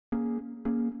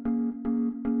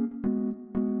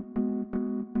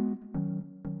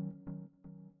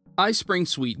iSpring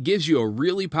Suite gives you a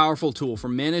really powerful tool for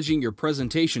managing your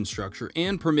presentation structure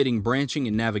and permitting branching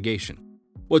and navigation.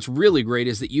 What's really great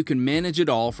is that you can manage it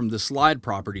all from the Slide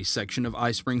Properties section of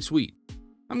iSpring Suite.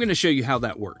 I'm going to show you how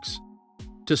that works.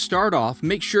 To start off,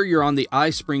 make sure you're on the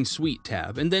iSpring Suite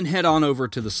tab and then head on over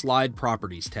to the Slide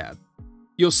Properties tab.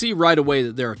 You'll see right away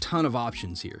that there are a ton of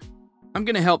options here. I'm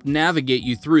going to help navigate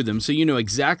you through them so you know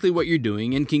exactly what you're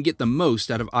doing and can get the most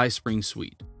out of iSpring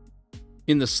Suite.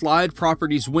 In the Slide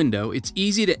Properties window, it's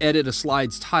easy to edit a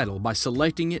slide's title by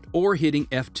selecting it or hitting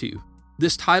F2.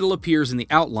 This title appears in the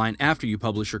outline after you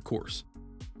publish your course.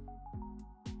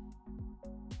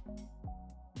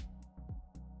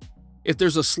 If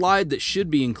there's a slide that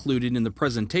should be included in the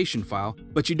presentation file,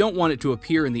 but you don't want it to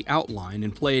appear in the outline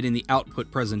and play it in the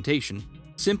output presentation,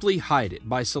 simply hide it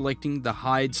by selecting the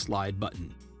Hide Slide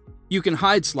button. You can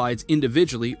hide slides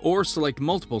individually or select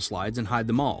multiple slides and hide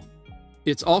them all.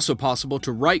 It's also possible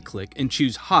to right-click and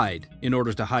choose Hide in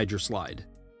order to hide your slide.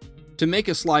 To make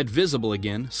a slide visible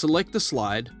again, select the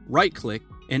slide, right-click,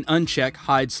 and uncheck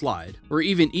Hide Slide, or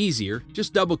even easier,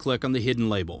 just double-click on the hidden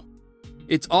label.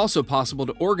 It's also possible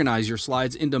to organize your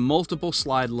slides into multiple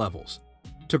slide levels.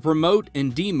 To promote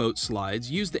and demote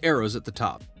slides, use the arrows at the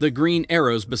top, the green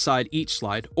arrows beside each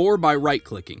slide, or by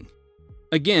right-clicking.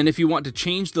 Again, if you want to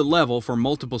change the level for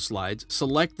multiple slides,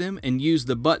 select them and use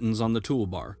the buttons on the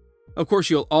toolbar. Of course,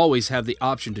 you'll always have the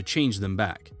option to change them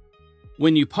back.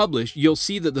 When you publish, you'll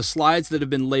see that the slides that have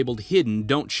been labeled hidden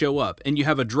don't show up, and you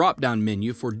have a drop-down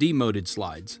menu for demoted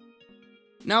slides.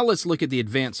 Now let's look at the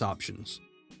advanced options.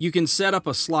 You can set up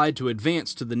a slide to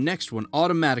advance to the next one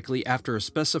automatically after a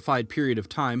specified period of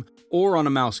time or on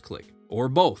a mouse click, or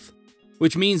both,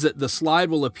 which means that the slide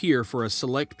will appear for a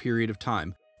select period of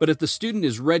time, but if the student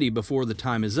is ready before the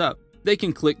time is up, they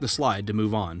can click the slide to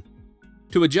move on.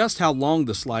 To adjust how long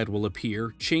the slide will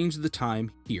appear, change the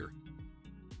time here.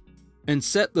 And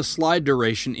set the slide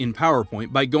duration in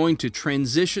PowerPoint by going to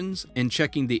Transitions and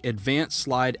checking the Advanced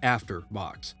Slide After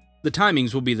box. The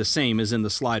timings will be the same as in the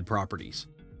slide properties.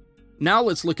 Now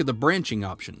let's look at the branching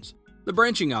options. The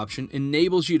branching option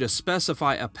enables you to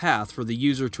specify a path for the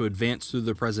user to advance through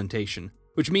the presentation,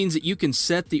 which means that you can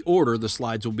set the order the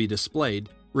slides will be displayed,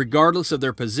 regardless of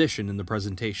their position in the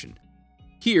presentation.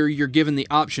 Here, you're given the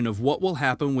option of what will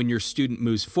happen when your student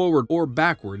moves forward or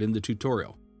backward in the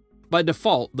tutorial. By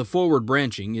default, the forward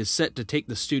branching is set to take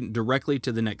the student directly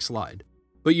to the next slide,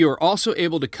 but you are also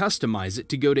able to customize it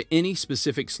to go to any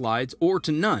specific slides or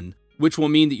to none, which will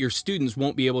mean that your students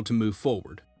won't be able to move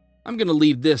forward. I'm going to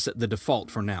leave this at the default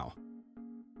for now.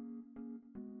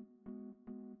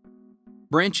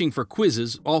 Branching for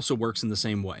quizzes also works in the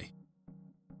same way.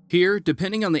 Here,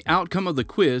 depending on the outcome of the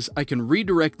quiz, I can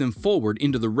redirect them forward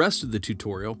into the rest of the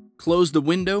tutorial, close the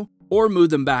window, or move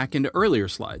them back into earlier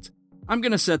slides. I'm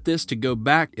going to set this to go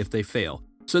back if they fail,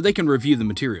 so they can review the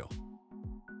material.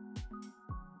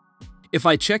 If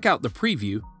I check out the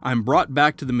preview, I'm brought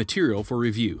back to the material for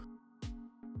review.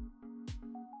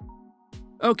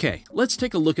 Okay, let's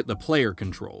take a look at the player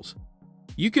controls.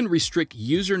 You can restrict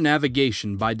user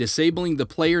navigation by disabling the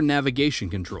player navigation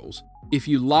controls. If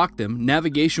you lock them,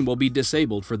 navigation will be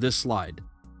disabled for this slide.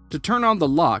 To turn on the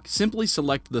lock, simply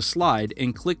select the slide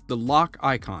and click the lock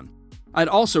icon. I'd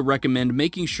also recommend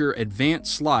making sure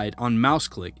Advanced Slide on mouse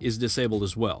click is disabled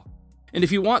as well. And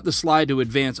if you want the slide to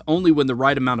advance only when the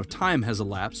right amount of time has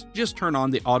elapsed, just turn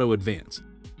on the Auto Advance.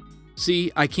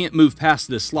 See, I can't move past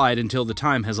this slide until the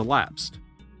time has elapsed.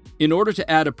 In order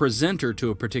to add a presenter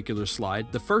to a particular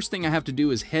slide, the first thing I have to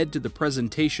do is head to the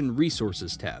Presentation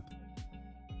Resources tab.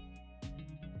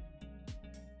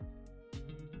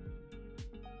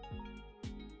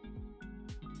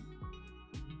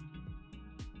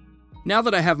 Now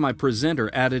that I have my presenter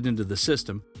added into the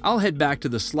system, I'll head back to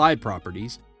the slide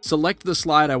properties, select the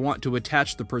slide I want to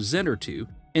attach the presenter to,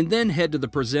 and then head to the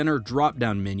presenter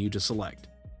drop-down menu to select.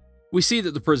 We see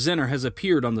that the presenter has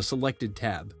appeared on the selected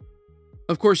tab.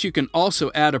 Of course, you can also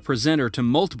add a presenter to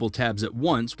multiple tabs at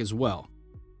once as well.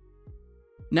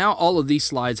 Now all of these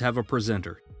slides have a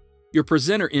presenter. Your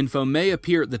presenter info may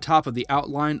appear at the top of the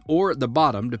outline or at the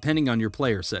bottom depending on your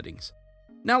player settings.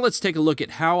 Now let's take a look at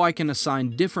how I can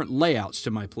assign different layouts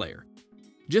to my player.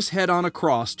 Just head on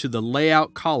across to the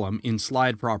Layout column in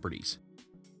Slide Properties.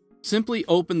 Simply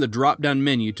open the drop-down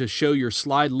menu to show your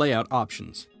slide layout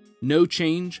options: No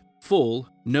Change, Full,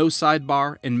 No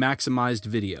Sidebar, and Maximized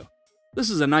Video. This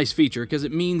is a nice feature because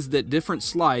it means that different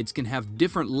slides can have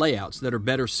different layouts that are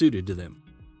better suited to them.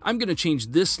 I'm going to change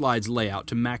this slide's layout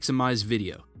to Maximize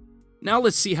Video. Now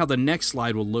let's see how the next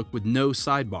slide will look with no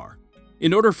sidebar.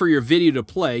 In order for your video to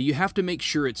play, you have to make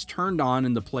sure it's turned on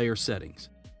in the player settings.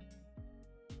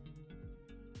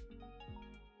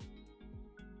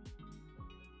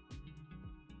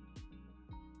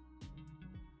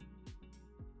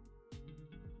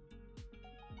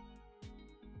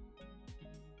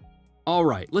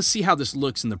 Alright, let's see how this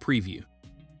looks in the preview.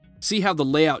 See how the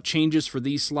layout changes for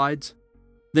these slides?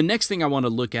 The next thing I want to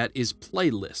look at is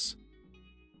playlists.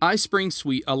 iSpring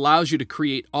Suite allows you to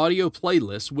create audio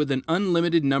playlists with an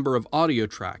unlimited number of audio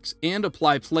tracks and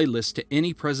apply playlists to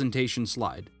any presentation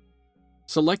slide.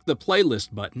 Select the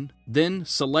Playlist button, then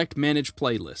select Manage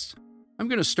Playlists. I'm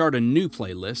going to start a new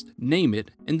playlist, name it,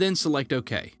 and then select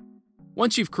OK.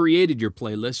 Once you've created your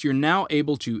playlist, you're now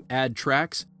able to add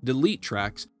tracks, delete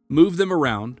tracks, move them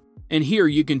around, and here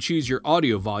you can choose your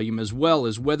audio volume as well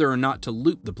as whether or not to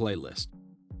loop the playlist.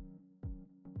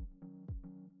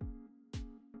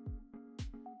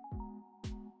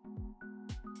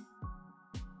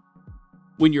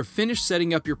 When you're finished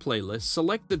setting up your playlist,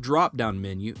 select the drop-down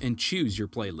menu and choose your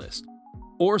playlist.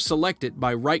 Or select it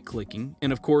by right-clicking,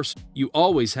 and of course, you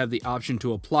always have the option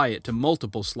to apply it to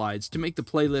multiple slides to make the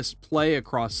playlist play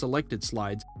across selected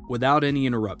slides without any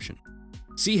interruption.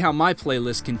 See how my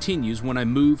playlist continues when I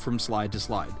move from slide to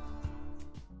slide.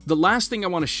 The last thing I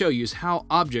want to show you is how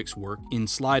objects work in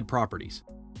slide properties.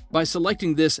 By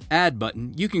selecting this Add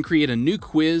button, you can create a new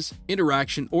quiz,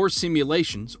 interaction, or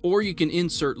simulations, or you can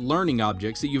insert learning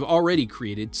objects that you've already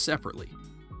created separately.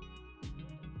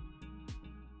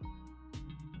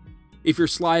 If your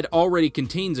slide already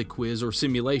contains a quiz or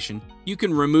simulation, you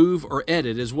can remove or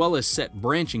edit as well as set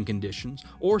branching conditions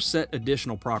or set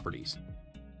additional properties.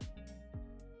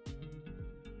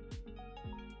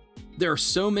 There are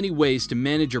so many ways to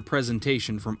manage your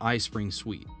presentation from iSpring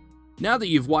Suite. Now that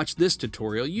you've watched this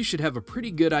tutorial, you should have a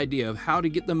pretty good idea of how to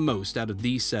get the most out of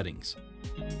these settings.